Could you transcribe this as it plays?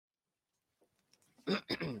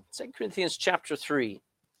2 Corinthians chapter 3.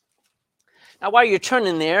 Now, while you're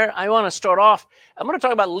turning there, I want to start off. I'm going to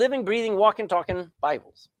talk about living, breathing, walking, talking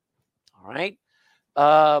Bibles. All right.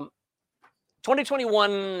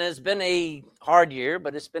 2021 has been a hard year,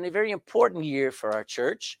 but it's been a very important year for our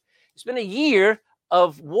church. It's been a year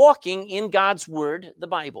of walking in God's word, the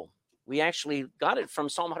Bible. We actually got it from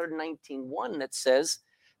Psalm 119:1 that says,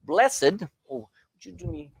 blessed, would you do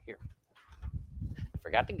me here? I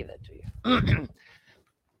forgot to give that to you.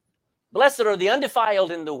 Blessed are the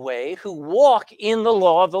undefiled in the way who walk in the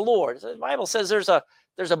law of the Lord. The Bible says there's a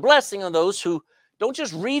blessing on those who don't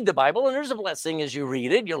just read the Bible, and there's a blessing as you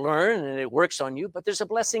read it, you learn, and it works on you, but there's a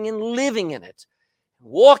blessing in living in it,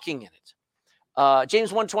 walking in it.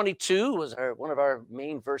 James 1:22 was one of our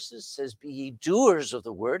main verses, says, be ye doers of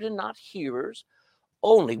the word and not hearers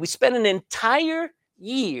only. We spent an entire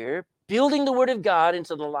year building the word of God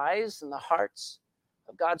into the lives and the hearts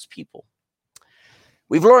of God's people.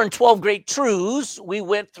 We've learned 12 great truths. We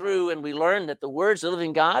went through and we learned that the words of the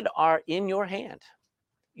living God are in your hand.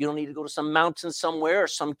 You don't need to go to some mountain somewhere or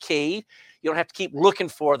some cave. You don't have to keep looking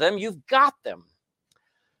for them. You've got them.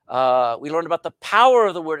 We learned about the power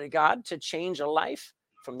of the word of God to change a life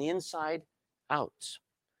from the inside out.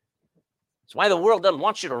 That's why the world doesn't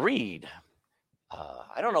want you to read.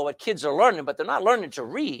 I don't know what kids are learning, but they're not learning to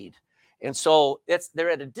read. And so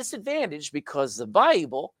they're at a disadvantage because the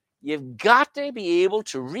Bible, you've got to be able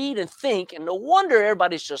to read and think, and no wonder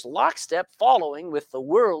everybody's just lockstep following with the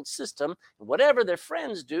world system. Whatever their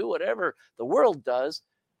friends do, whatever the world does,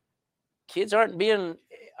 kids don't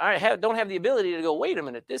have the ability to go, wait a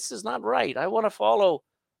minute, this is not right. I want to follow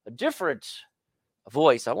a different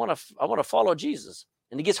voice. I want to follow Jesus.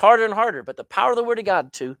 And it gets harder and harder, but the power of the word of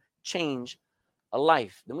God to change a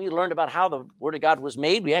life. Then we learned about how the word of God was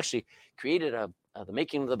made. We actually created the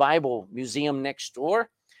Making of the Bible museum next door.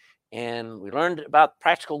 And we learned about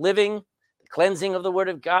practical living, the cleansing of the word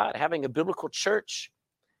of God, having a biblical church,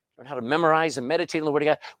 learned how to memorize and meditate on the word of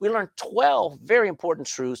God. We learned 12 very important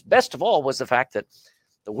truths. Best of all was the fact that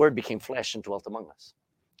the word became flesh and dwelt among us.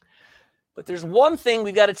 But there's one thing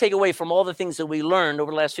we've got to take away from all the things that we learned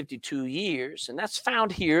over the last 52 years, and that's found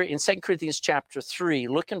here in 2 Corinthians chapter 3.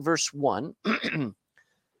 Look in verse 1.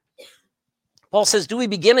 Paul says, do we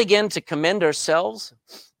begin again to commend ourselves?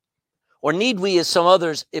 Or need we, as some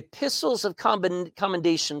others, epistles of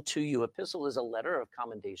commendation to you? Epistle is a letter of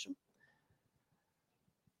commendation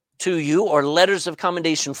to you, or letters of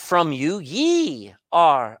commendation from you. Ye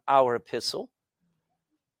are our epistle,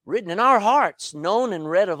 written in our hearts, known and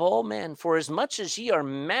read of all men. For as much as ye are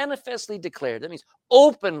manifestly declared, that means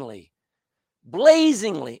openly,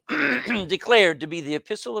 blazingly declared to be the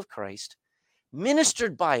epistle of Christ,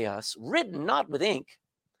 ministered by us, written not with ink,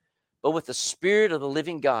 but with the Spirit of the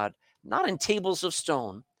living God, not in tables of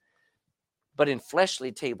stone, but in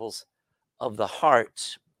fleshly tables of the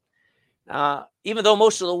heart. Even though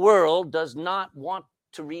most of the world does not want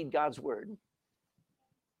to read God's word,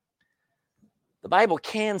 the Bible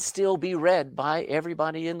can still be read by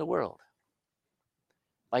everybody in the world,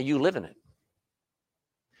 by you living it.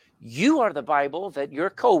 You are the Bible that your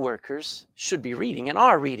coworkers should be reading and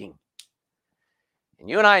are reading. And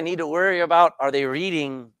you and I need to worry about, are they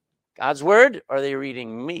reading God's word, or are they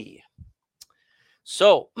reading me?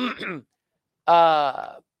 So,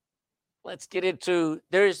 let's get into,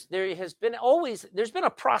 there's been a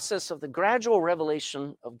process of the gradual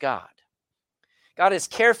revelation of God. God has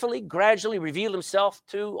carefully, gradually revealed himself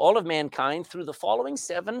to all of mankind through the following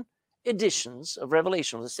 7 editions of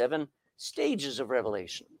Revelation, the 7 stages of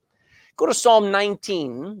Revelation. Go to Psalm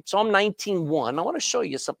 19, Psalm 19:1. I want to show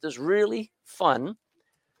you something that's really fun.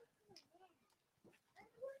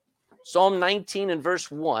 Psalm 19 and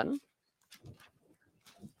verse 1.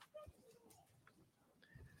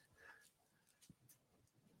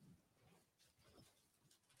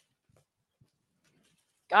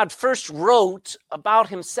 God first wrote about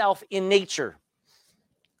himself in nature.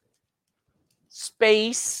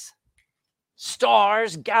 Space,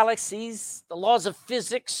 stars, galaxies, the laws of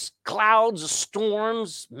physics, clouds,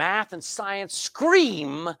 storms, math, and science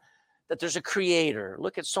scream that there's a creator.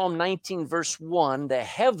 Look at Psalm 19, verse 1. The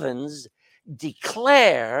heavens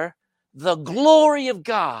declare the glory of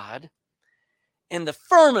God, and the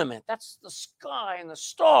firmament, that's the sky and the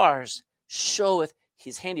stars, showeth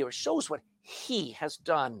his handiwork, shows what he has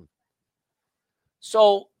done.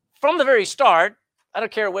 So from the very start, I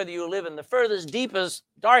don't care whether you live in the furthest, deepest,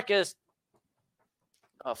 darkest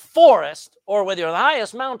forest, or whether you're on the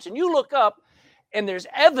highest mountain, you look up and there's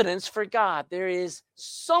evidence for God. There is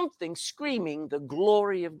something screaming the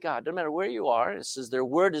glory of God. No matter where you are, it says their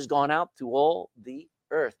word has gone out through all the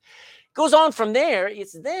earth. Goes on from there.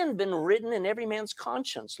 It's then been written in every man's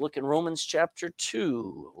conscience. Look in Romans chapter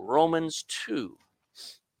 2. Romans 2.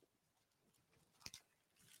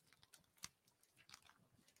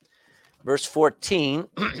 Verse 14.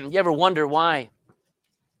 You ever wonder why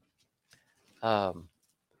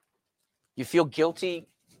you feel guilty,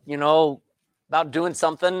 about doing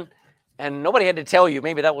something, and nobody had to tell you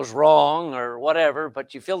maybe that was wrong or whatever,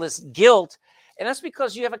 but you feel this guilt, and that's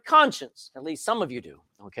because you have a conscience. At least some of you do,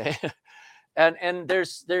 okay? and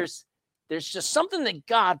there's just something that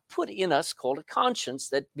God put in us called a conscience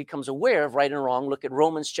that becomes aware of right and wrong. Look at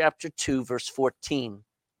Romans chapter 2, verse 14.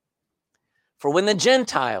 For when the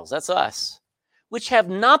Gentiles, that's us, which have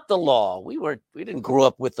not the law, we didn't grow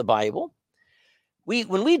up with the Bible.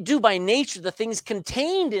 When we do by nature the things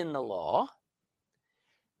contained in the law,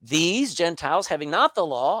 these Gentiles, having not the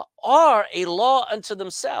law, are a law unto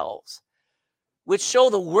themselves, which show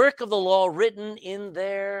the work of the law written in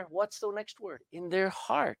their, what's the next word? In their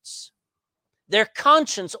hearts. Their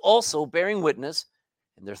conscience also bearing witness,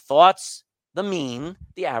 and their thoughts, the mean,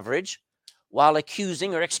 the average, while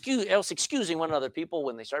accusing or excusing one another. People,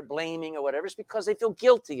 when they start blaming or whatever, it's because they feel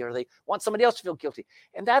guilty or they want somebody else to feel guilty.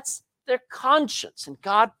 And that's their conscience. And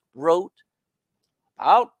God wrote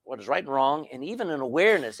out what is right and wrong, and even an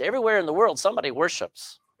awareness. Everywhere in the world, somebody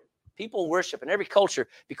worships. People worship in every culture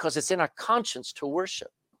because it's in our conscience to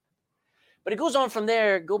worship. But it goes on from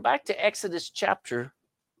there. Go back to Exodus chapter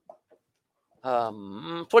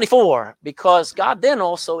 24, because God then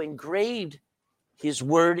also engraved his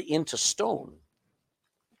word into stone.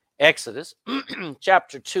 Exodus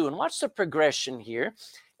chapter 2. And watch the progression here.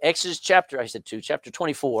 Exodus chapter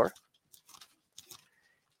 24.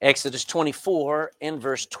 Exodus 24 and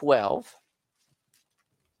verse 12.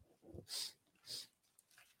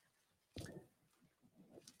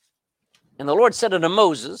 And the Lord said unto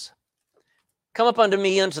Moses, come up unto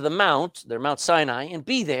me unto the Mount Sinai, and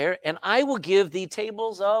be there, and I will give thee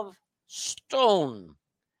tables of stone,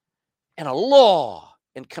 and a law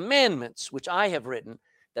and commandments which I have written,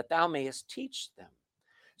 that thou mayest teach them.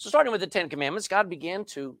 So starting with the 10 Commandments, God began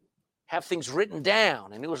to have things written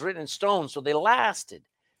down, and it was written in stone, so they lasted.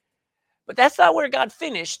 But that's not where God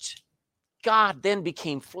finished. God then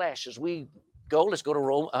became flesh. As we go, let's go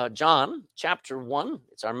to John chapter 1.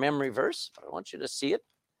 It's our memory verse, but I want you to see it.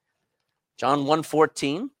 John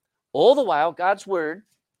 1:14. All the while, God's word,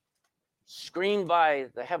 screened by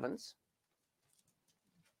the heavens,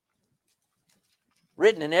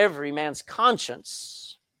 written in every man's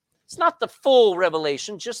conscience. It's not the full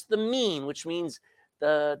revelation, just the mean, which means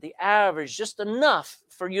the average, just enough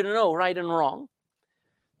for you to know right and wrong.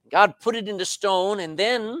 God put it into stone, and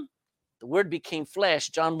then the word became flesh.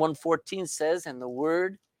 John 1:14 says, and the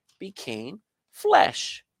word became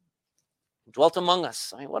flesh, dwelt among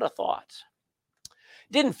us. I mean, what a thought.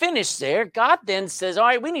 Didn't finish there. God then says, all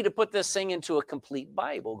right, we need to put this thing into a complete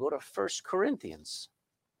Bible. Go to 1 Corinthians.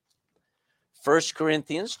 1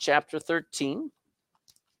 Corinthians chapter 13,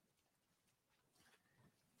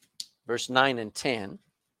 verse 9 and 10.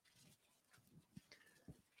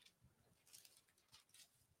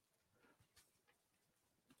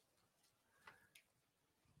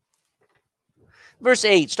 Verse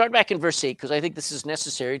 8, start back in verse 8, because I think this is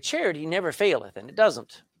necessary. Charity never faileth, and it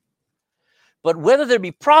doesn't. But whether there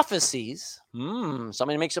be prophecies,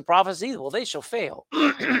 somebody makes a prophecy, well, they shall fail.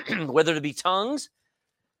 Whether there be tongues,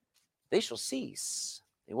 they shall cease.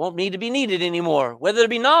 They won't need to be needed anymore. Whether there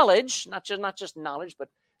be knowledge, not just knowledge, but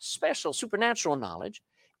special, supernatural knowledge,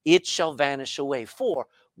 it shall vanish away. For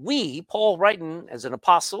we, Paul writing as an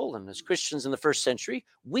apostle and as Christians in the first century,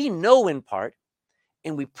 we know in part,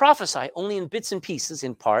 and we prophesy only in bits and pieces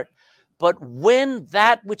in part. But when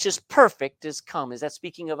that which is perfect is come, is that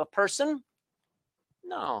speaking of a person?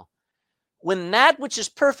 No. When that which is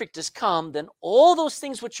perfect is come, then all those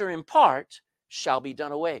things which are in part shall be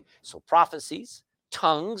done away. So prophecies,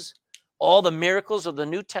 tongues, all the miracles of the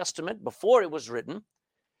New Testament before it was written,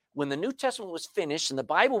 when the New Testament was finished and the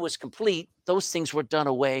Bible was complete, those things were done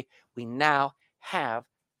away. We now have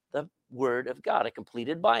the Word of God, a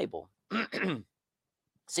completed Bible.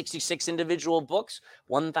 66 individual books,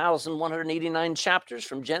 1,189 chapters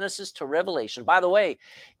from Genesis to Revelation. By the way,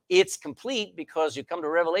 it's complete because you come to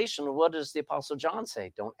Revelation, what does the Apostle John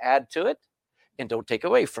say? Don't add to it and don't take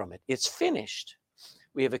away from it. It's finished.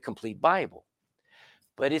 We have a complete Bible.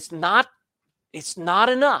 But it's not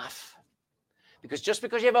enough. Because just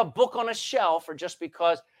because you have a book on a shelf, or just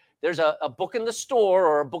because there's a book in the store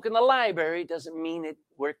or a book in the library, doesn't mean it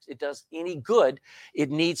works. It does any good.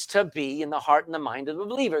 It needs to be in the heart and the mind of the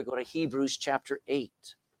believer. Go to Hebrews chapter 8.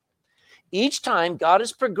 Each time God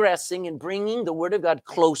is progressing and bringing the Word of God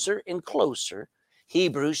closer and closer,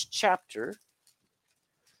 Hebrews chapter,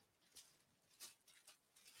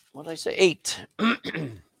 what did I say? 8.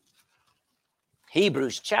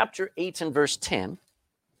 Hebrews chapter 8 and verse 10.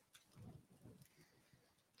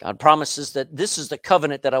 God promises that this is the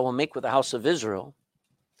covenant that I will make with the house of Israel.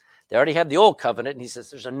 They already have the old covenant, and he says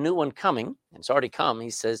there's a new one coming, and it's already come. He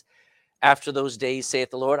says, after those days,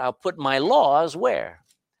 saith the Lord, I'll put my laws where?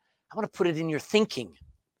 I want to put it in your thinking.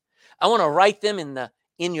 I want to write them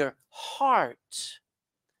in your heart.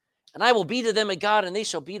 And I will be to them a God, and they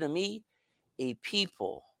shall be to me a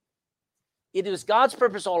people. It was God's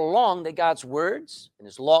purpose all along that God's words and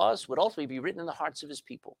his laws would ultimately be written in the hearts of his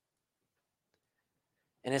people.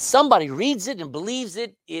 And as somebody reads it and believes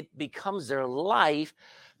it, it becomes their life.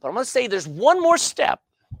 But I'm going to say there's one more step,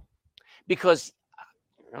 because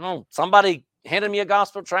somebody handed me a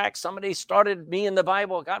gospel tract. Somebody started me in the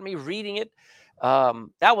Bible, got me reading it.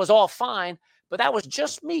 That was all fine, but that was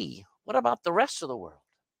just me. What about the rest of the world?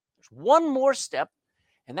 There's one more step,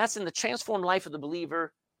 and that's in the transformed life of the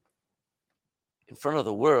believer in front of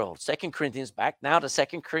the world. 2 Corinthians, back now to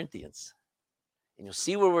 2 Corinthians. And you'll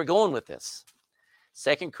see where we're going with this.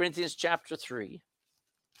 2 Corinthians chapter 3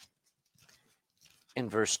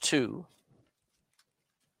 and verse 2.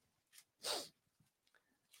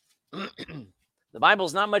 The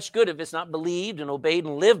Bible's not much good if it's not believed and obeyed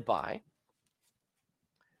and lived by.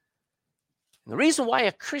 And the reason why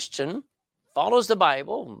a Christian follows the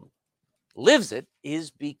Bible and lives it is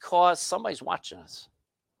because somebody's watching us.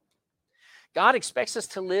 God expects us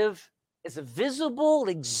to live as a visible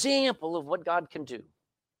example of what God can do,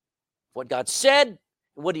 what God said, and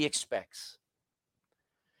what he expects.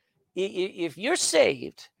 If you're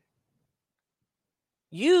saved,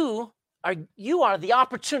 you are the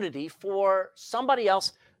opportunity for somebody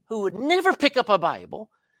else who would never pick up a Bible.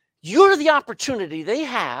 You're the opportunity they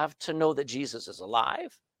have to know that Jesus is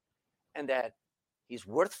alive and that he's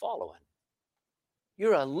worth following.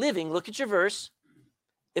 You're a living, look at your verse,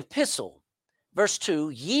 epistle. Verse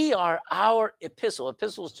 2, ye are our epistle.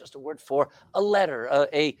 Epistle is just a word for a letter,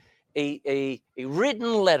 a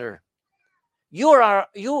written letter. Your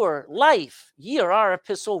life, ye are our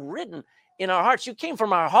epistle written in our hearts. You came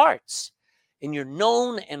from our hearts, and you're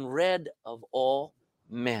known and read of all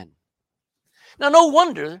men. Now, no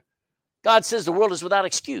wonder God says the world is without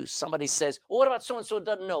excuse. Somebody says, well, what about so-and-so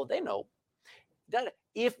doesn't know? They know. That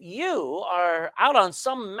if you are out on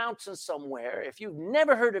some mountain somewhere, if you've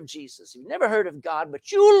never heard of Jesus, you've never heard of God,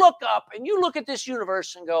 but you look up and you look at this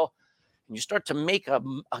universe and go, and you start to make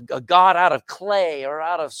a God out of clay or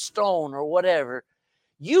out of stone or whatever,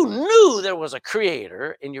 you knew there was a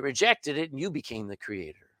creator and you rejected it and you became the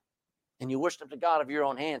creator. And you worship the God of your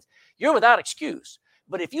own hands. You're without excuse.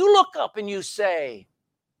 But if you look up and you say,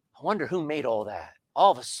 I wonder who made all that,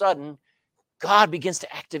 all of a sudden, God begins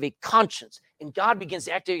to activate conscience, and God begins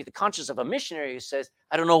to activate the conscience of a missionary who says,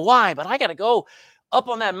 I don't know why, but I got to go up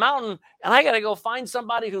on that mountain and I got to go find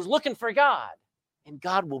somebody who's looking for God. And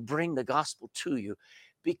God will bring the gospel to you,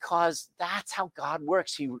 because that's how God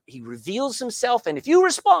works. He reveals himself, and if you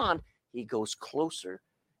respond, he goes closer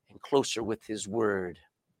and closer with his word.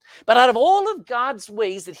 But out of all of God's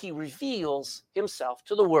ways that he reveals himself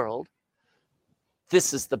to the world,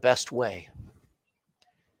 this is the best way.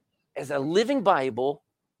 As a living Bible,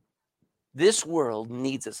 this world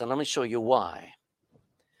needs us. And let me show you why.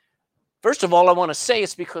 First of all, I want to say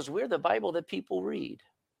it's because we're the Bible that people read.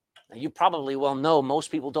 Now, you probably well know most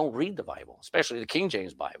people don't read the Bible, especially the King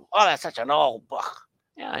James Bible. Oh, that's such an old book.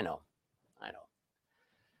 Yeah, I know.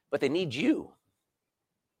 But they need you.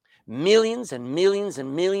 Millions and millions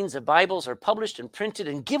and millions of Bibles are published and printed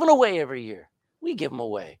and given away every year. We give them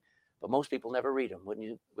away. But most people never read them. Wouldn't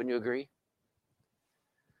you agree?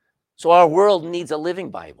 So our world needs a living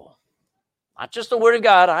Bible, not just the Word of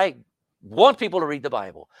God. I want people to read the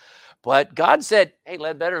Bible, but God said, hey,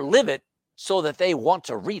 let better live it so that they want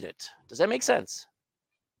to read it. Does that make sense?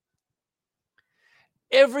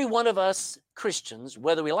 Every one of us Christians,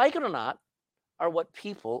 whether we like it or not, are what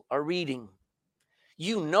people are reading.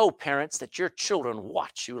 You know, parents, that your children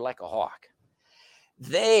watch you like a hawk.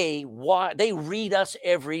 They read us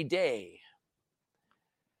every day.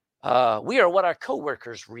 We are what our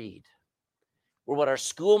coworkers read. We're what our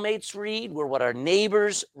schoolmates read. We're what our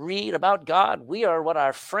neighbors read about God. We are what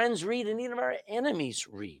our friends read, and even our enemies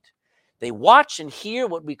read. They watch and hear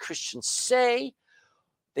what we Christians say.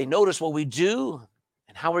 They notice what we do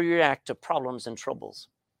and how we react to problems and troubles.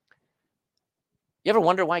 You ever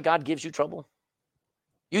wonder why God gives you trouble?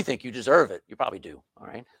 You think you deserve it. You probably do, all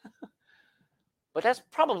right? But that's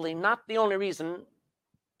probably not the only reason,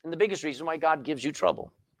 and the biggest reason why God gives you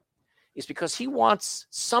trouble. Is because he wants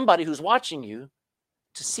somebody who's watching you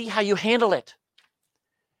to see how you handle it.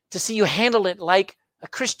 to see you handle it like a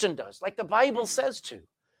Christian does, like the Bible says to.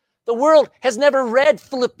 The world has never read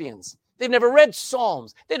Philippians. They've never read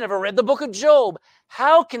Psalms. They've never read the book of Job.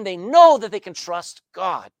 How can they know that they can trust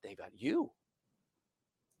God? They've got you.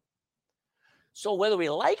 So whether we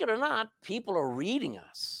like it or not, people are reading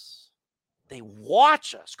us. They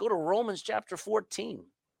watch us. Go to Romans chapter 14.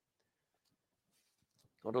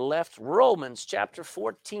 Go to the left, Romans chapter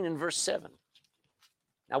 14 and verse 7.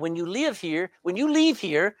 Now, when you leave here,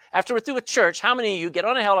 after we're through with church, how many of you get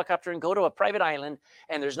on a helicopter and go to a private island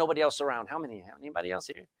and there's nobody else around? How many? Anybody else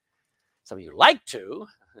here? Some of you like to.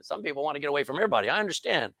 Some people want to get away from everybody. I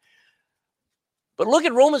understand. But look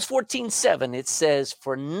at Romans 14:7. It says,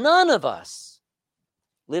 "For none of us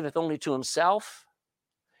liveth only to himself,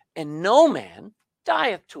 and no man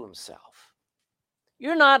dieth to himself."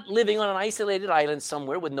 You're not living on an isolated island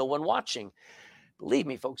somewhere with no one watching. Believe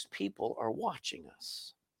me, folks, people are watching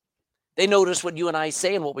us. They notice what you and I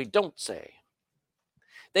say and what we don't say.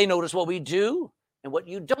 They notice what we do and what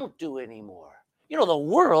you don't do anymore. You know, the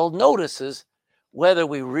world notices whether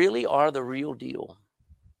we really are the real deal.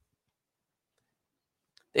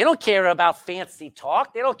 They don't care about fancy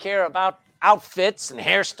talk. They don't care about outfits and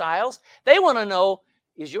hairstyles. They want to know,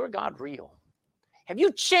 is your God real? Have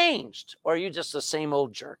you changed, or are you just the same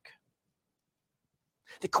old jerk?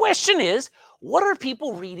 The question is, what are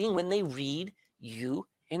people reading when they read you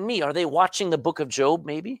and me? Are they watching the book of Job,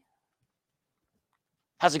 maybe?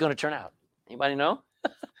 How's it going to turn out? Anybody know?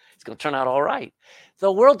 It's going to turn out all right.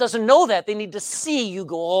 The world doesn't know that. They need to see you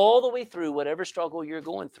go all the way through whatever struggle you're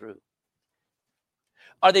going through.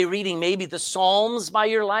 Are they reading maybe the Psalms by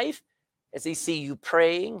your life as they see you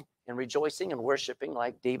praying and rejoicing and worshiping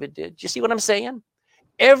like David did? Do you see what I'm saying?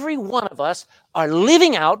 Every one of us are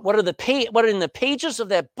living out what are in the pages of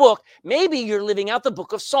that book. Maybe you're living out the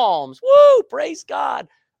book of Psalms. Woo, praise God.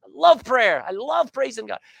 I love prayer. I love praising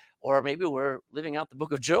God. Or maybe we're living out the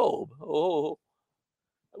book of Job. Oh,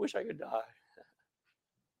 I wish I could die.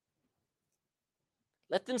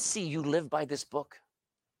 Let them see you live by this book.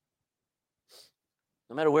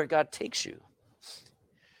 No matter where God takes you.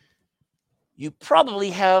 You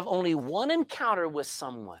probably have only one encounter with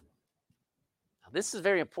someone. Now, this is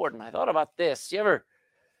very important. I thought about this. You ever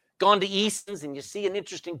gone to Easton's and you see an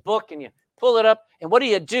interesting book and you pull it up, and what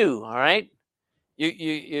do? All right?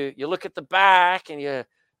 You look at the back and you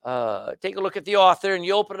take a look at the author and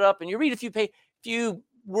you open it up and you read a few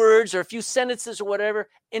words or a few sentences or whatever,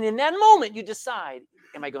 and in that moment you decide,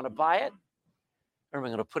 am I going to buy it or am I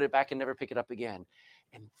going to put it back and never pick it up again?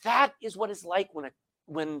 And that is what it's like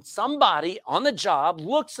when somebody on the job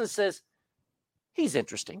looks and says, he's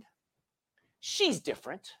interesting. She's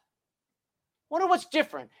different. Wonder what's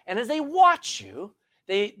different. And as they watch you,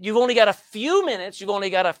 you've only got a few minutes, you've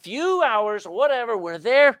only got a few hours or whatever, where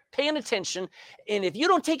they're paying attention. And if you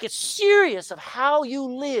don't take it serious of how you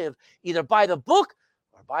live, either by the book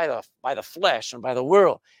or by the flesh and by the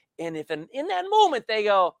world, and if in that moment they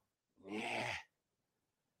go, yeah,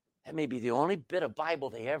 that may be the only bit of Bible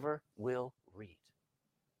they ever will read.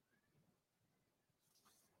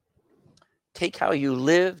 Take how you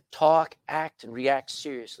live, talk, act, and react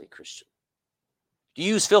seriously, Christian. Do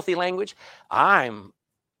you use filthy language? I'm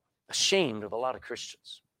ashamed of a lot of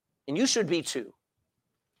Christians. And you should be too.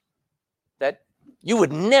 That you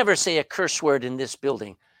would never say a curse word in this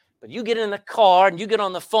building. But you get in the car and you get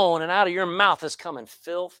on the phone and out of your mouth is coming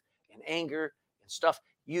filth and anger and stuff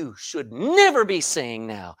you should never be saying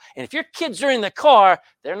now. And if your kids are in the car,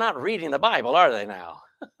 they're not reading the Bible, are they now?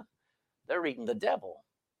 They're reading the devil.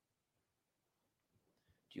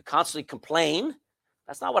 Do you constantly complain?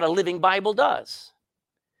 That's not what a living Bible does.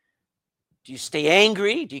 Do you stay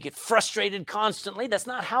angry? Do you get frustrated constantly? That's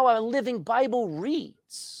not how a living Bible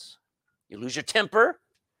reads. You lose your temper?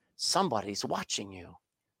 Somebody's watching you.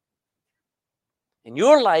 And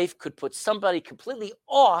your life could put somebody completely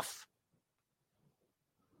off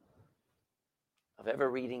of ever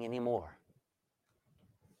reading anymore.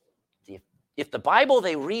 If the Bible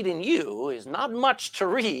they read in you is not much to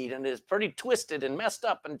read and is pretty twisted and messed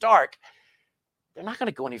up and dark, they're not going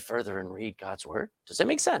to go any further and read God's word. Does that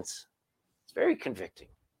make sense? It's very convicting.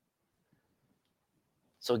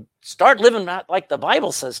 So start living like the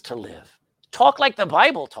Bible says to live. Talk like the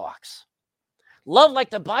Bible talks. Love like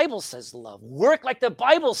the Bible says love. Work like the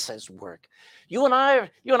Bible says work. You and I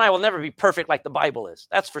will never be perfect like the Bible is.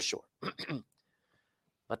 That's for sure.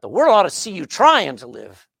 But the world ought to see you trying to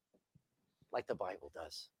live like the Bible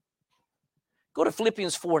does. Go to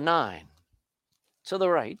Philippians 4:9 to the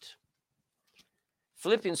right.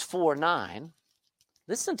 Philippians 4:9.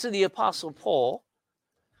 Listen to the Apostle Paul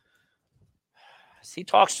as he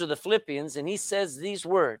talks to the Philippians, and he says these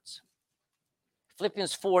words.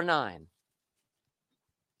 Philippians 4:9.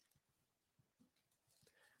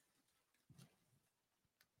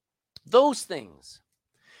 Those things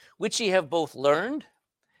which ye have both learned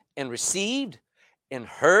and received and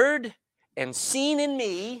heard and seen in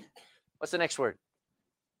me. What's the next word?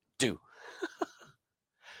 Do.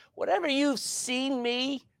 Whatever you've seen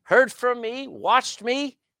me, heard from me, watched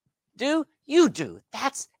me do, you do.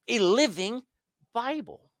 That's a living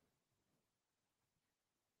Bible.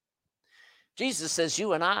 Jesus says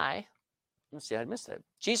you and I, let's see, I missed that.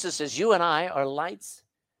 Jesus says you and I are lights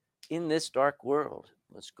in this dark world.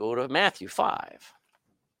 Let's go to Matthew 5.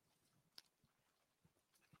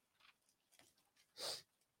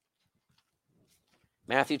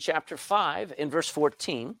 Matthew chapter 5 in verse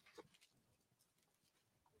 14.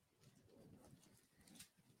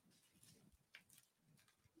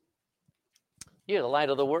 You're the light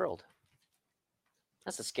of the world.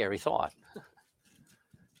 That's a scary thought.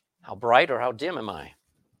 How bright or how dim am I?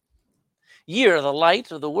 Ye are the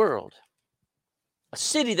light of the world. A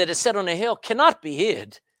city that is set on a hill cannot be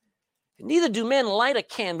hid. Neither do men light a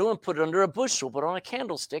candle and put it under a bushel, but on a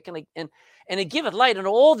candlestick, and it giveth light unto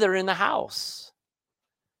all that are in the house.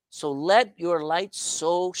 So let your light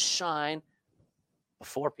so shine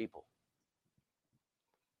before people.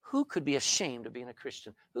 Who could be ashamed of being a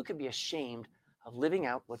Christian? Who could be ashamed of living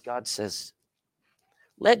out what God says?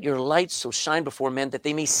 Let your light so shine before men that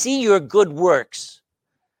they may see your good works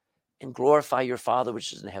and glorify your Father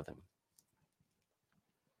which is in heaven.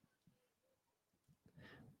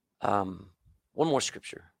 One more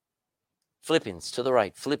scripture. Philippians, to the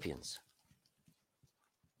right, Philippians.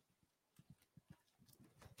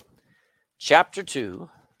 Chapter 2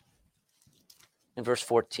 and verse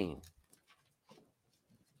 14.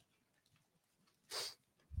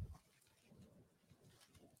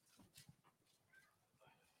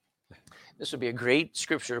 This would be a great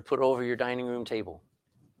scripture to put over your dining room table.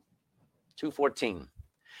 2:14.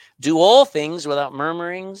 Do all things without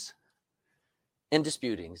murmurings and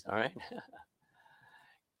disputings, all right?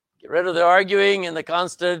 Get rid of the arguing and the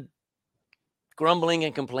constant grumbling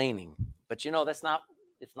and complaining. But you know, it's not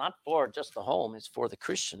for just the home, it's for the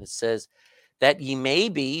Christian. It says that ye may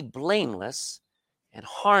be blameless and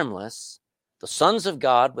harmless, the sons of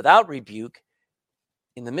God without rebuke,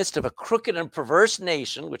 in the midst of a crooked and perverse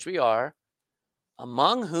nation, which we are,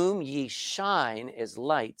 among whom ye shine as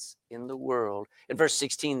lights in the world. In verse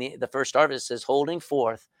 16, the first part of it says, holding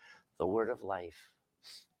forth the word of life.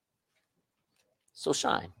 So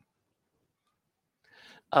shine.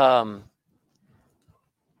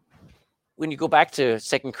 When you go back to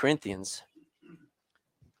 2 Corinthians,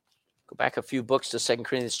 go back a few books to 2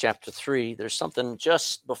 Corinthians chapter 3, there's something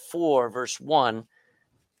just before verse 1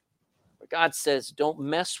 where God says, don't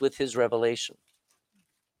mess with his revelation.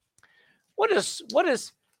 What is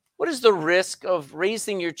the risk of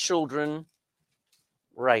raising your children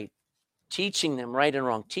right? Teaching them right and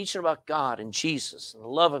wrong, teaching about God and Jesus and the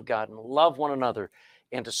love of God and love one another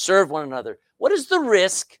and to serve one another. What is the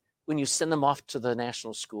risk when you send them off to the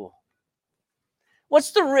national school?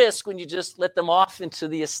 What's the risk when you just let them off into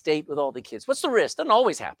the estate with all the kids? What's the risk? Doesn't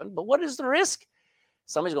always happen, but what is the risk?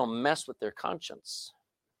 Somebody's going to mess with their conscience.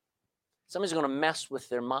 Somebody's going to mess with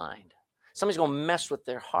their mind. Somebody's going to mess with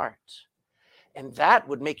their heart. And that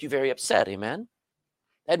would make you very upset, amen?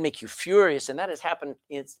 That'd make you furious, and that has happened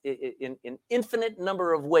in infinite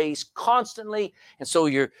number of ways constantly. And so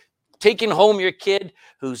you're taking home your kid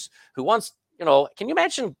who wants, can you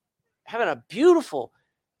imagine having a beautiful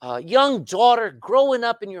young daughter growing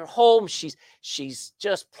up in your home? She's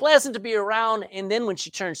just pleasant to be around, and then when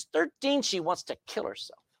she turns 13, she wants to kill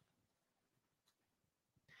herself.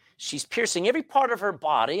 She's piercing every part of her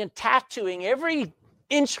body and tattooing every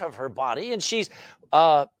inch of her body, and she's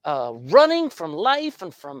running from life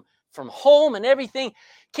and from home and everything.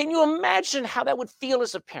 Can you imagine how that would feel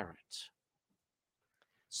as a parent?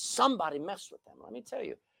 Somebody messed with them. Let me tell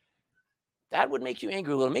you, that would make you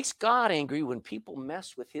angry. Well, it makes God angry when people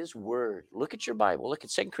mess with his word. Look at your Bible. Look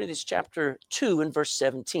at 2 Corinthians chapter 2 and verse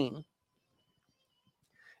 17.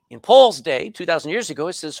 In Paul's day, 2,000 years ago,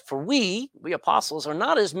 it says, for we apostles, are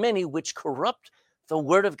not as many which corrupt the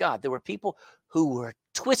word of God. There were people who were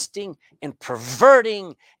twisting and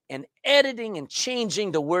perverting and editing and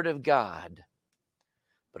changing the word of God.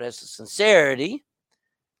 But as a sincerity,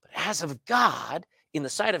 but as of God, in the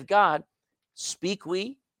sight of God, speak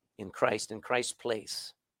we in Christ's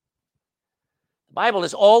place. The Bible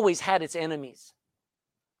has always had its enemies.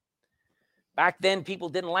 Back then, people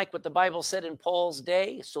didn't like what the Bible said in Paul's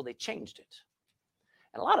day, so they changed it.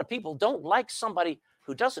 And a lot of people don't like somebody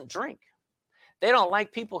who doesn't drink. They don't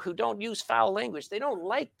like people who don't use foul language. They don't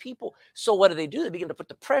like people. So what do? They begin to put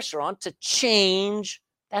the pressure on to change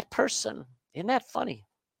that person. Isn't that funny?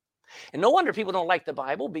 And no wonder people don't like the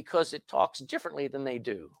Bible, because it talks differently than they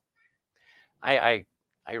do. I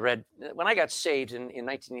read, when I got saved in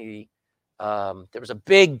 1980, there was a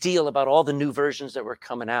big deal about all the new versions that were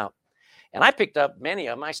coming out. And I picked up many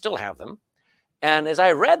of them. I still have them. And as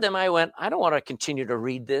I read them, I went, I don't want to continue to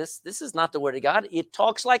read this. This is not the Word of God. It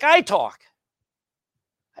talks like I talk.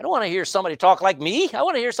 I don't want to hear somebody talk like me. I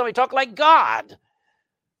want to hear somebody talk like God.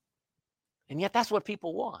 And yet that's what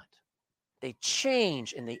people want. They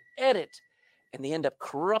change and they edit and they end up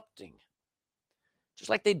corrupting, just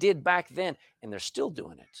like they did back then, and they're still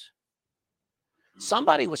doing it.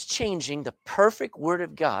 Somebody was changing the perfect Word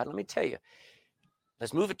of God. Let me tell you,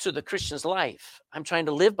 let's move it to the Christian's life. I'm trying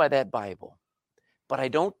to live by that Bible, but I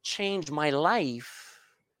don't change my life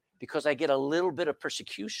because I get a little bit of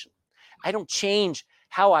persecution. I don't change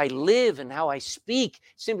how I live and how I speak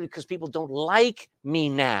simply because people don't like me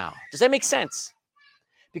now. Does that make sense?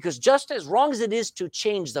 Because just as wrong as it is to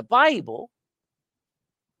change the Bible,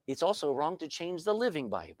 it's also wrong to change the living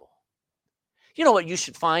Bible. You know what you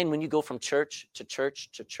should find when you go from church to church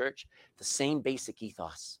to church? The same basic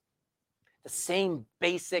ethos, the same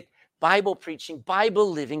basic Bible preaching, Bible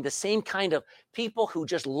living, the same kind of people who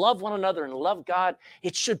just love one another and love God.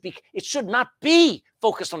 It should not be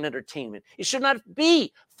focused on entertainment. It should not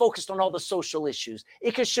be focused on all the social issues.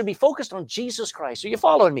 It should be focused on Jesus Christ. Are you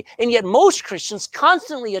following me? And yet most Christians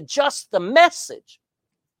constantly adjust the message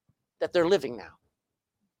that they're living now.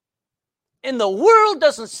 And the world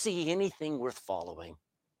doesn't see anything worth following.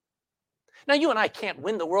 Now, you and I can't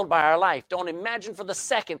win the world by our life. Don't imagine for the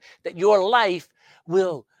second that your life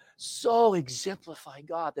will so exemplify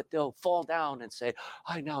God that they'll fall down and say,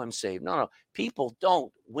 I now am saved. No. People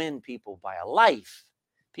don't win people by a life.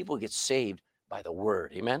 People get saved by the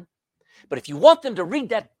Word. Amen? But if you want them to read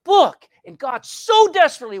that book, and God so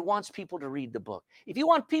desperately wants people to read the book, if you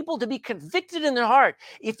want people to be convicted in their heart,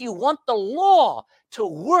 if you want the law to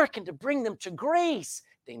work and to bring them to grace,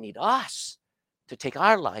 they need us to take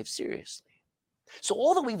our lives seriously. So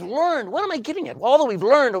all that we've learned, what am I getting at? All that we've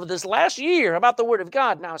learned over this last year about the Word of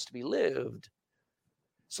God now is to be lived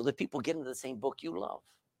so that people get into the same book you love.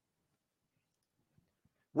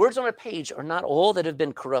 Words on a page are not all that have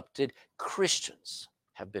been corrupted. Christians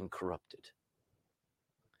have been corrupted.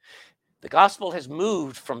 The gospel has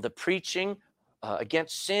moved from the preaching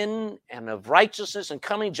against sin and of righteousness and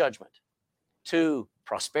coming judgment to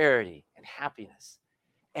prosperity and happiness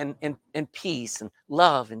and peace and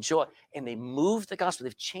love and joy. And they moved the gospel.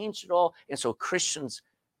 They've changed it all. And so Christians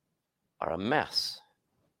are a mess.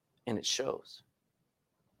 And it shows.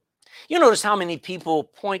 You notice how many people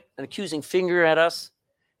point an accusing finger at us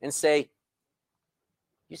and say,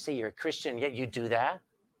 you say you're a Christian, yet you do that?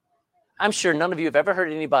 I'm sure none of you have ever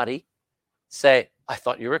heard anybody say, I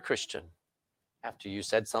thought you were a Christian. After you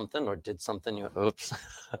said something or did something, you go, oops.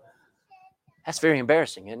 That's very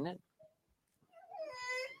embarrassing, isn't it?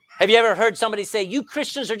 Have you ever heard somebody say, you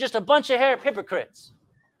Christians are just a bunch of hypocrites?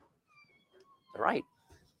 They're right.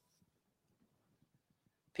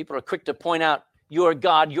 People are quick to point out your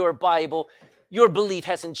God, your Bible, your belief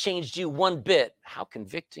hasn't changed you one bit. How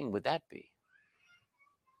convicting would that be?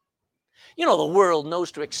 You know, the world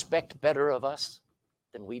knows to expect better of us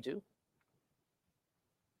than we do.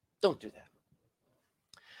 Don't do that.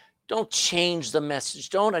 Don't change the message.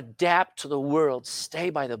 Don't adapt to the world. Stay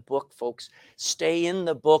by the book, folks. Stay in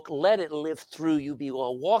the book. Let it live through you. Be a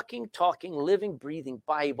walking, talking, living, breathing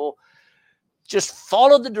Bible. Just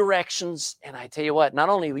follow the directions. And I tell you what, not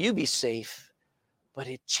only will you be safe, but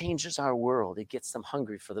it changes our world. It gets them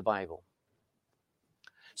hungry for the Bible.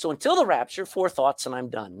 So until the rapture, 4 thoughts and I'm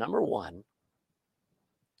done. Number 1,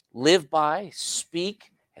 live by,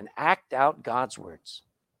 speak, and act out God's words.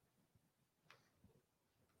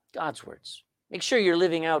 God's words. Make sure you're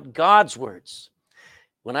living out God's words.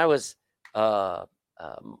 When I was a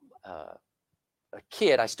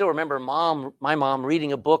kid, I still remember my mom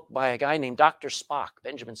reading a book by a guy named Dr. Spock,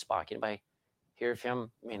 Benjamin Spock. Anybody hear of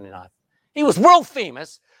him? Maybe not. He was world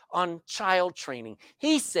famous on child training.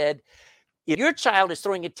 He said, if your child is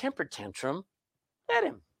throwing a temper tantrum, let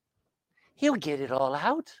him. He'll get it all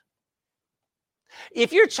out.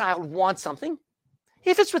 If your child wants something,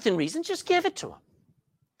 if it's within reason, just give it to him.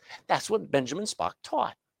 That's what Benjamin Spock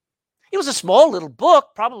taught. It was a small little book,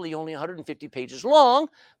 probably only 150 pages long.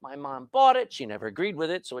 My mom bought it. She never agreed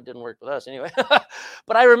with it, so it didn't work with us anyway.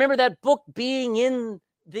 But I remember that book being in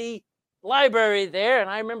the library there, and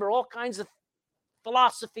I remember all kinds of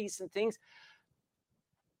philosophies and things.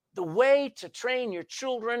 The way to train your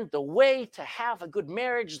children, the way to have a good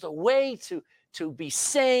marriage, the way to to be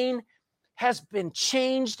sane has been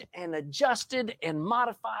changed and adjusted and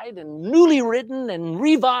modified and newly written and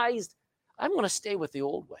revised, I'm going to stay with the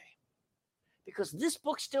old way because this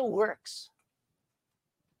book still works.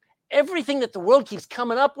 Everything that the world keeps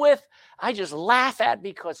coming up with, I just laugh at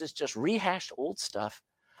because it's just rehashed old stuff.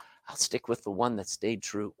 I'll stick with the one that stayed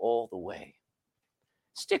true all the way.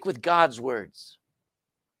 Stick with God's words.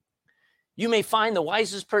 You may find the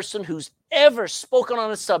wisest person who's ever spoken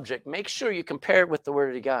on a subject. Make sure you compare it with the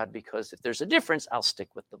Word of God, because if there's a difference, I'll stick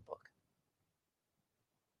with the book.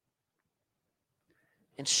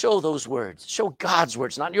 And show those words. Show God's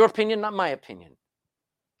words, not your opinion, not my opinion.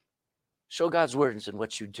 Show God's words in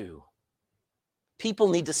what you do. People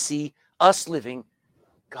need to see us living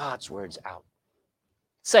God's words out.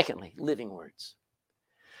 Secondly, living words.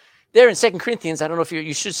 There in 2 Corinthians, I don't know if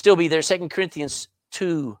you should still be there, 2 Corinthians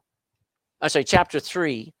chapter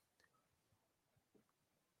 3,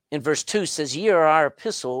 in verse 2 says, ye are our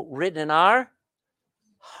epistle written in our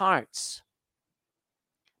hearts,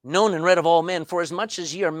 known and read of all men, for as much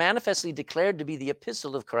as ye are manifestly declared to be the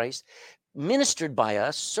epistle of Christ, ministered by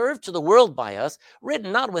us, served to the world by us,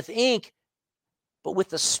 written not with ink, but with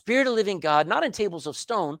the Spirit of living God, not in tables of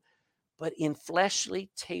stone, but in fleshly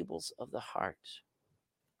tables of the heart.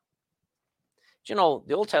 You know,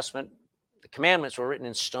 the Old Testament, the commandments were written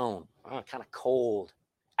in stone, kind of cold,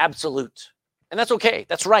 absolute. And that's okay.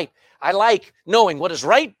 That's right. I like knowing what is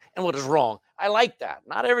right and what is wrong. I like that.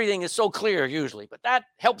 Not everything is so clear usually, but that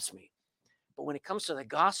helps me. But when it comes to the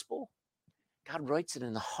gospel, God writes it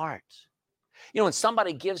in the heart. You know, when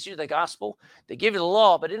somebody gives you the gospel, they give you the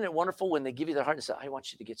law, but isn't it wonderful when they give you their heart and say, I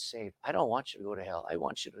want you to get saved. I don't want you to go to hell. I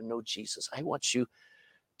want you to know Jesus. I want you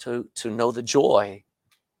to know the joy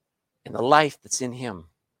and the life that's in him.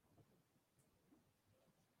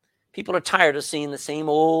 People are tired of seeing the same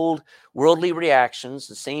old worldly reactions,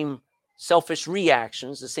 the same selfish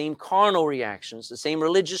reactions, the same carnal reactions, the same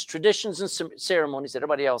religious traditions and ceremonies that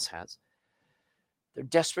everybody else has. They're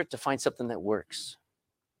desperate to find something that works,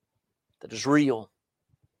 that is real,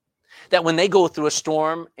 that when they go through a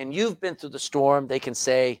storm and you've been through the storm, they can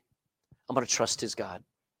say, I'm going to trust his God.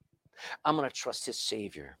 I'm going to trust his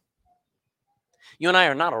Savior. You and I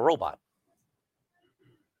are not a robot.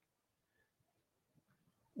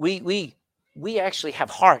 We actually have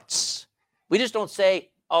hearts. We just don't say,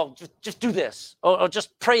 oh, just do this, or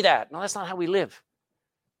just pray that. No, that's not how we live.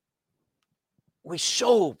 We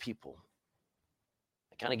show people.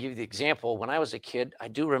 I kind of give you the example. When I was a kid, I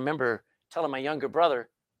do remember telling my younger brother,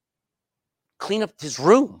 clean up his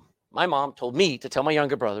room. My mom told me to tell my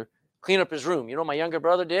younger brother, clean up his room. You know what my younger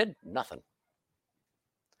brother did? Nothing.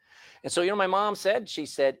 And so, you know, my mom said, she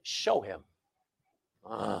said, show him.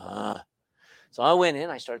 So I went in,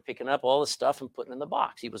 I started picking up all the stuff and putting it in the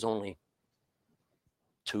box. He was only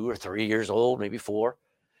 2 or 3 years old, maybe 4.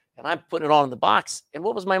 And I'm putting it all in the box. And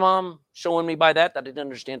what was my mom showing me by that I didn't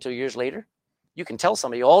understand until years later? You can tell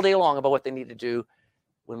somebody all day long about what they need to do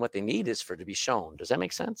when what they need is for it to be shown. Does that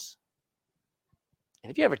make sense? And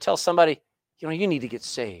if you ever tell somebody, you know, you need to get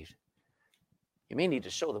saved, you may need to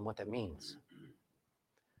show them what that means.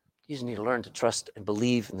 You just need to learn to trust and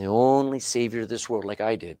believe in the only Savior of this world like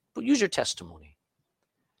I did. But use your testimony.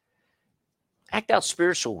 Act out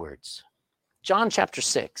spiritual words. John chapter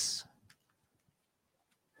 6.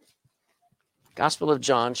 Gospel of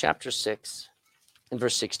John chapter 6 and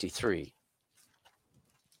verse 63.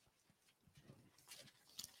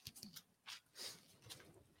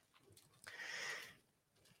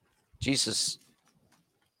 Jesus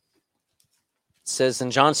says in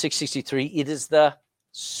John 6:63, it is the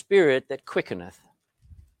Spirit that quickeneth.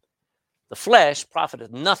 The flesh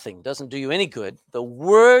profiteth nothing, doesn't do you any good. The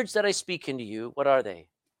words that I speak unto you, what are they?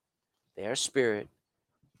 They are spirit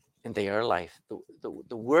and they are life.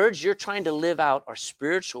 The words you're trying to live out are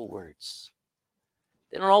spiritual words.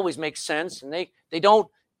 They don't always make sense, and they don't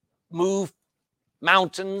move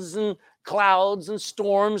mountains and clouds and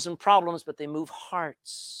storms and problems, but they move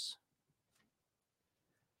hearts.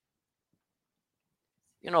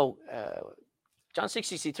 You know, John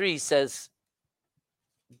 6:63 says,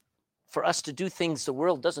 for us to do things the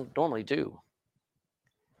world doesn't normally do.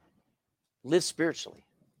 Live spiritually.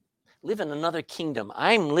 Live in another kingdom.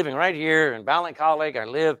 I'm living right here in Ballancoll Lake.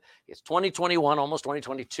 It's 2021, almost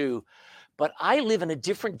 2022, but I live in a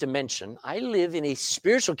different dimension. I live in a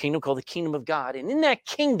spiritual kingdom called the kingdom of God. And in that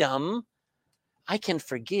kingdom, I can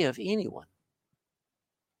forgive anyone.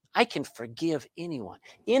 I can forgive anyone.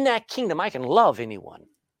 In that kingdom, I can love anyone.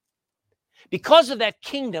 Because of that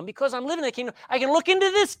kingdom, because I'm living in that kingdom, I can look into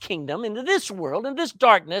this kingdom, into this world, into this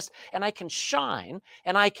darkness, and I can shine,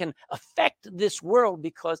 and I can affect this world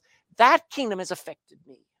because that kingdom has affected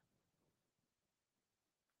me.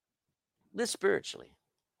 Live spiritually.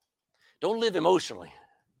 Don't live emotionally.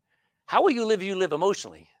 How will you live if you live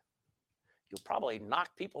emotionally? You'll probably knock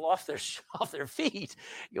people off their feet.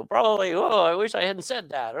 You'll probably, oh, I wish I hadn't said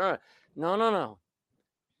that. No.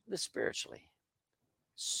 Live spiritually.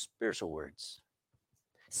 Spiritual words.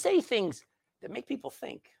 Say things that make people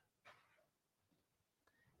think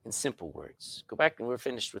in simple words. Go back and we're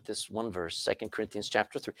finished with this one verse, 2 Corinthians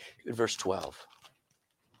chapter 3, verse 12.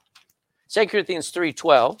 2 Corinthians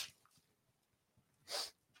 3:12.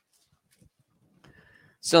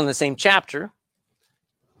 Still in the same chapter.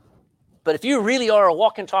 But if you really are a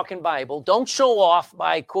walking, talking Bible, don't show off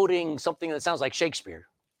by quoting something that sounds like Shakespeare.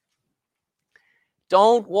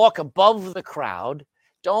 Don't walk above the crowd.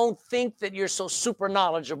 Don't think that you're so super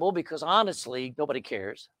knowledgeable because honestly, nobody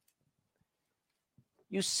cares.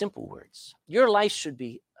 Use simple words. Your life should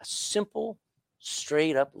be a simple,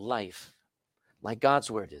 straight up life like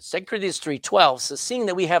God's word is. 2 Corinthians 3:12 says, seeing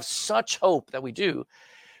that we have such hope that we do,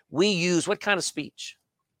 we use what kind of speech?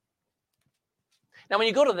 Now, when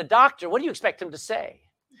you go to the doctor, what do you expect him to say?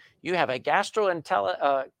 You have a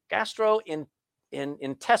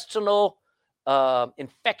gastrointestinal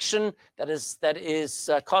infection that is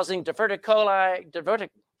causing diverticuli.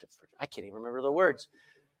 I can't even remember the words.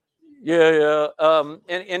 Yeah.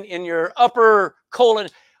 In your upper colon,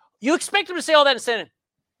 you expect him to say all that and say,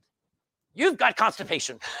 "You've got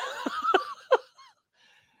constipation."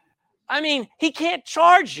 I mean, he can't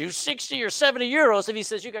charge you 60 or 70 euros if he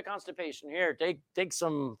says you got constipation. Here, take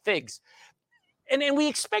some figs. And we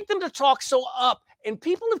expect them to talk so up. And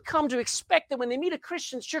people have come to expect that when they meet a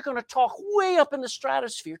Christian, you're going to talk way up in the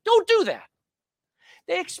stratosphere. Don't do that.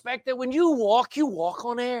 They expect that when you walk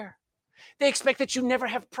on air. They expect that you never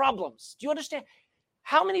have problems. Do you understand?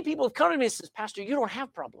 How many people have come to me and says, Pastor, you don't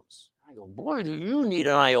have problems. I go, boy, do you need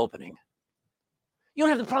an eye-opening. You don't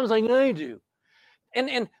have the problems like I do.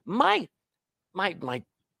 And my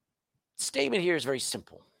statement here is very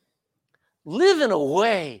simple. Live in a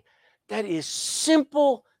way that is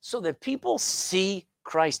simple so that people see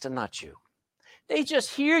Christ and not you. They just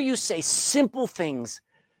hear you say simple things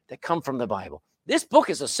that come from the Bible. This book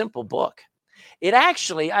is a simple book. It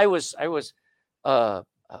actually, I was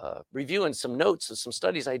reviewing some notes of some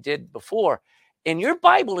studies I did before, and your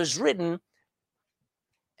Bible is written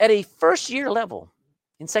at a first-year level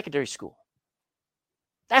in secondary school.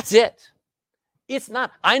 That's it. It's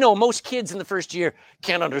not. I know most kids in the first year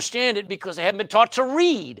can't understand it because they haven't been taught to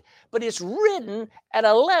read, but it's written at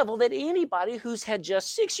a level that anybody who's had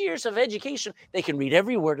just 6 years of education, they can read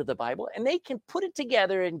every word of the Bible and they can put it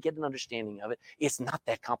together and get an understanding of it. It's not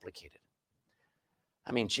that complicated.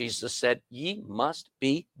 I mean, Jesus said, ye must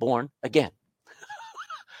be born again.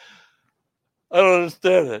 I don't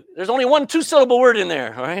understand it. There's only one 2-syllable word in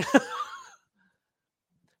there, all right?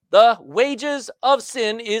 The wages of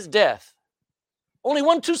sin is death. Only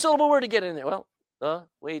one 2-syllable word to get in there. Well, the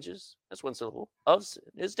wages, that's 1 syllable, of sin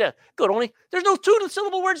is death. Good, there's no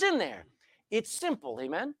 2-syllable words in there. It's simple,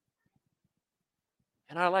 amen?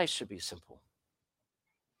 And our life should be simple.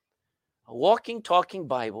 A walking, talking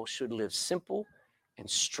Bible should live simple and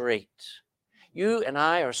straight. You and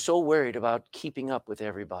I are so worried about keeping up with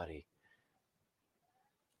everybody.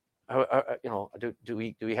 Do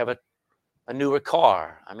we have a newer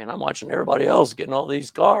car? I mean, I'm watching everybody else getting all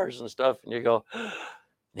these cars and stuff, and you go,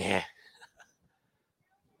 nah.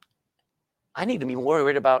 I need to be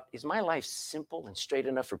worried about, is my life simple and straight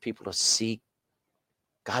enough for people to see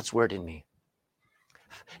God's word in me?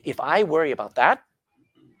 If I worry about that,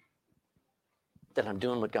 then I'm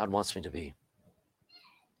doing what God wants me to be.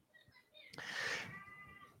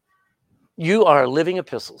 You are living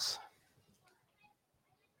epistles.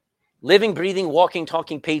 Living, breathing, walking,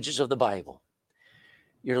 talking pages of the Bible.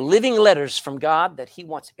 You're living letters from God that he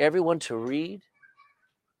wants everyone to read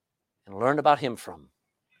and learn about him from.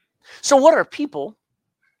 So what are people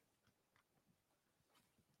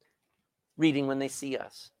reading when they see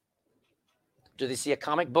us? Do they see a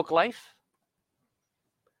comic book life?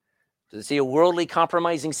 Do they see a worldly,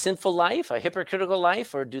 compromising, sinful life, a hypocritical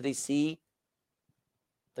life, or do they see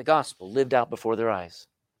the gospel lived out before their eyes?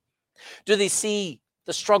 Do they see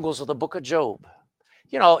the struggles of the book of Job?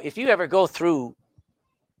 You know, if you ever go through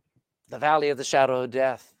the valley of the shadow of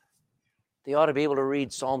death, they ought to be able to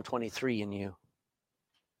read Psalm 23 in you.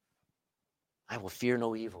 I will fear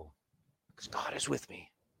no evil because God is with me.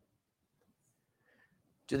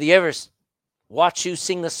 Do they ever watch you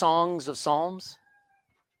sing the songs of Psalms?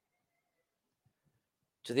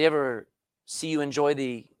 Do they ever see you enjoy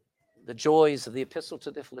the joys of the epistle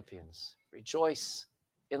to the Philippians? Rejoice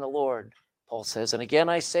in the Lord, Paul says. And again,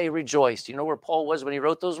 I say rejoice. Do you know where Paul was when he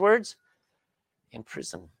wrote those words? In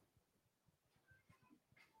prison.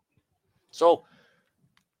 So,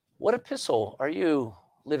 what epistle are you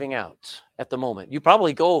living out at the moment? You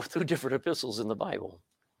probably go through different epistles in the Bible.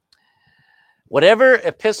 Whatever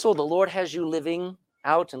epistle the Lord has you living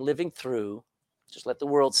out and living through, just let the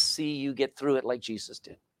world see you get through it like Jesus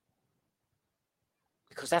did.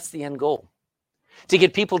 Because that's the end goal. To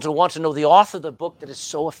get people to want to know the author of the book that has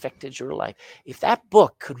so affected your life. If that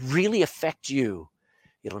book could really affect you,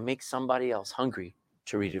 it'll make somebody else hungry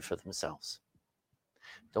to read it for themselves.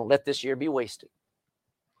 Don't let this year be wasted.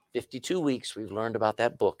 52 weeks we've learned about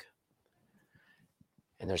that book.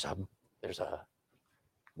 And there's a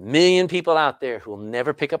million people out there who will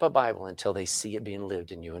never pick up a Bible until they see it being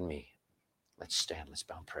lived in you and me. Let's stand, let's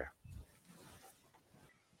bow in prayer.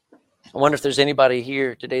 I wonder if there's anybody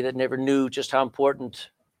here today that never knew just how important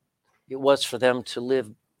it was for them to live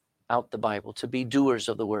out the Bible, to be doers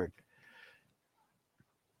of the word.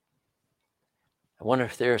 I wonder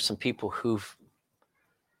if there are some people who've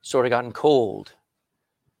sort of gotten cold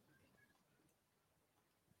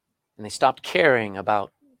and they stopped caring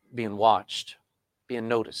about being watched, being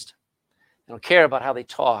noticed. They don't care about how they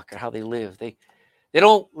talk or how they live. They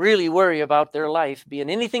don't really worry about their life being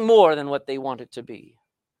anything more than what they want it to be.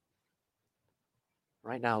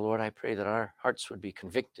 Right now, Lord, I pray that our hearts would be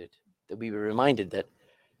convicted, that we be reminded that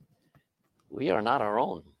we are not our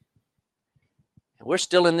own. And we're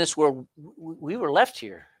still in this world. We were left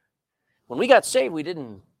here. When we got saved, we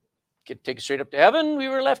didn't get taken straight up to heaven. We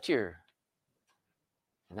were left here.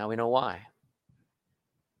 And now we know why.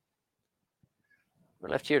 We're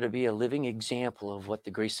left here to be a living example of what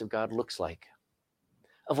the grace of God looks like,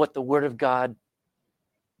 of what the Word of God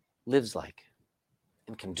lives like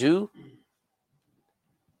and can do.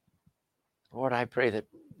 Lord, I pray that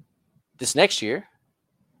this next year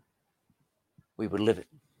we would live it.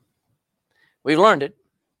 We've learned it.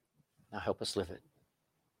 Now help us live it.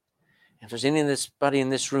 If there's anybody in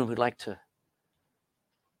this room who'd like to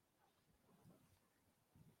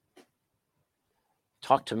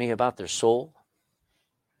talk to me about their soul,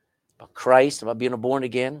 about Christ, about being born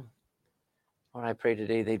again, Lord, I pray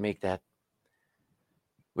today they make that.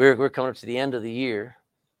 We're coming up to the end of the year.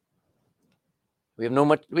 We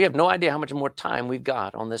have no idea how much more time we've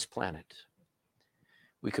got on this planet.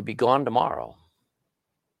 We could be gone tomorrow.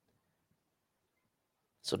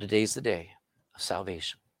 So today's the day of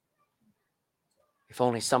salvation. If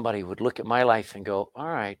only somebody would look at my life and go, all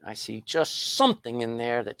right, I see just something in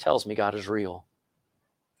there that tells me God is real.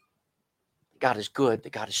 God is good,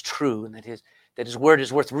 that God is true, and that his word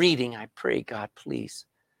is worth reading. I pray, God, please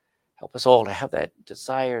help us all to have that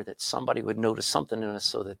desire that somebody would notice something in us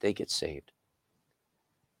so that they get saved.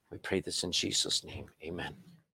 We pray this in Jesus' name. Amen.